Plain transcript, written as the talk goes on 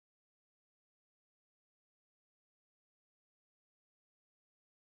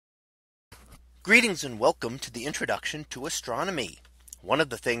Greetings and welcome to the introduction to astronomy. One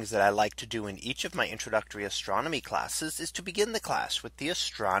of the things that I like to do in each of my introductory astronomy classes is to begin the class with the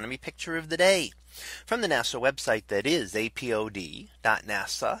astronomy picture of the day from the NASA website, that is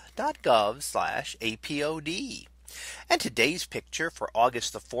apod.nasa.gov/apod. And today's picture for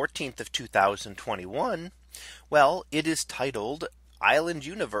August the 14th of 2021. Well, it is titled Island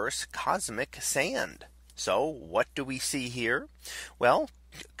Universe Cosmic Sand. So what do we see here? Well,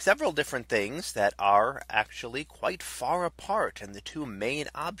 several different things that are actually quite far apart. And the two main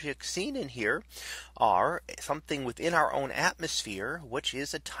objects seen in here are something within our own atmosphere, which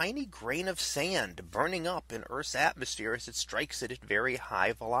is a tiny grain of sand burning up in Earth's atmosphere as it strikes it at very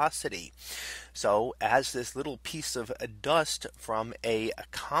high velocity. So as this little piece of dust from a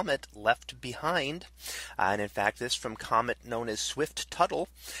comet left behind, and in fact this from comet known as Swift-Tuttle,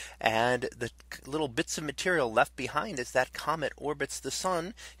 and the little bits of material left behind as that comet orbits the sun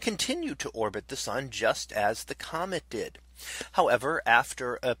continue to orbit the sun just as the comet did. However,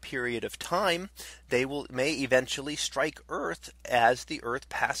 after a period of time, they may eventually strike Earth as the Earth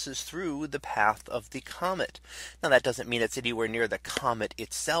passes through the path of the comet. Now that doesn't mean it's anywhere near the comet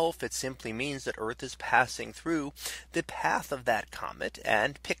itself. It simply means that Earth is passing through the path of that comet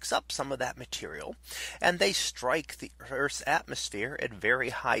and picks up some of that material. And they strike the Earth's atmosphere at very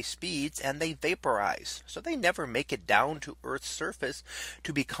high speeds and they vaporize. So they never make it down to Earth's surface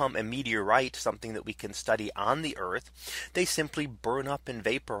to become a meteorite, something that we can study on the Earth. They simply burn up and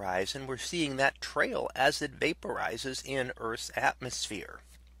vaporize, and we're seeing that trail as it vaporizes in Earth's atmosphere.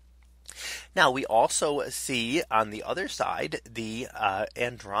 Now we also see on the other side the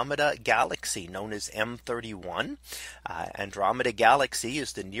Andromeda galaxy, known as M31. Andromeda galaxy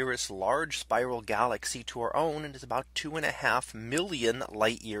is the nearest large spiral galaxy to our own and is about 2.5 million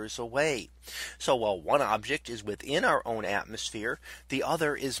light years away. So while one object is within our own atmosphere, the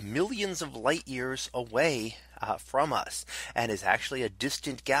other is millions of light years away from us, and is actually a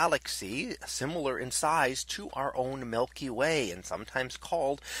distant galaxy similar in size to our own Milky Way, and sometimes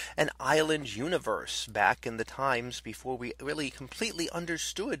called an island universe, back in the times before we really completely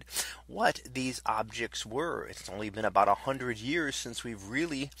understood what these objects were. It's only been about 100 years since we've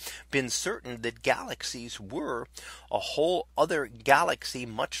really been certain that galaxies were a whole other galaxy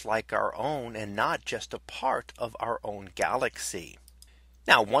much like our own, and not just a part of our own galaxy.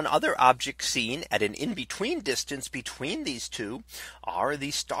 Now, one other object seen at an in-between distance between these two are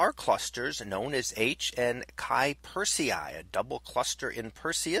the star clusters known as H and Chi Persei, a double cluster in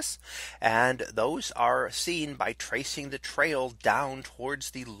Perseus. And those are seen by tracing the trail down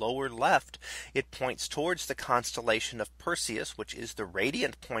towards the lower left. It points towards the constellation of Perseus, which is the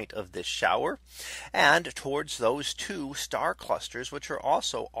radiant point of this shower, and towards those two star clusters, which are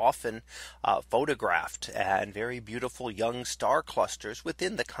also often photographed, and very beautiful young star clusters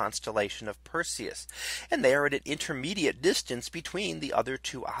within the constellation of Perseus. And they are at an intermediate distance between the other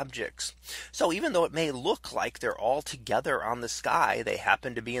two objects. So even though it may look like they're all together on the sky, they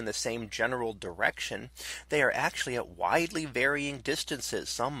happen to be in the same general direction, they are actually at widely varying distances,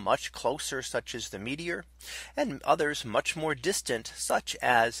 some much closer, such as the meteor, and others much more distant, such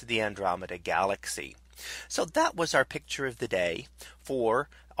as the Andromeda galaxy. So that was our picture of the day for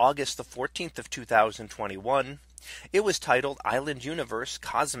August the 14th of 2021. It was titled Island Universe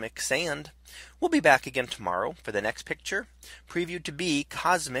Cosmic Sand. We'll be back again tomorrow for the next picture, previewed to be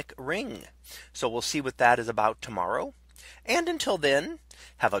Cosmic Ring. So we'll see what that is about tomorrow. And until then,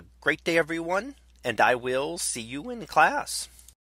 have a great day, everyone, and I will see you in class.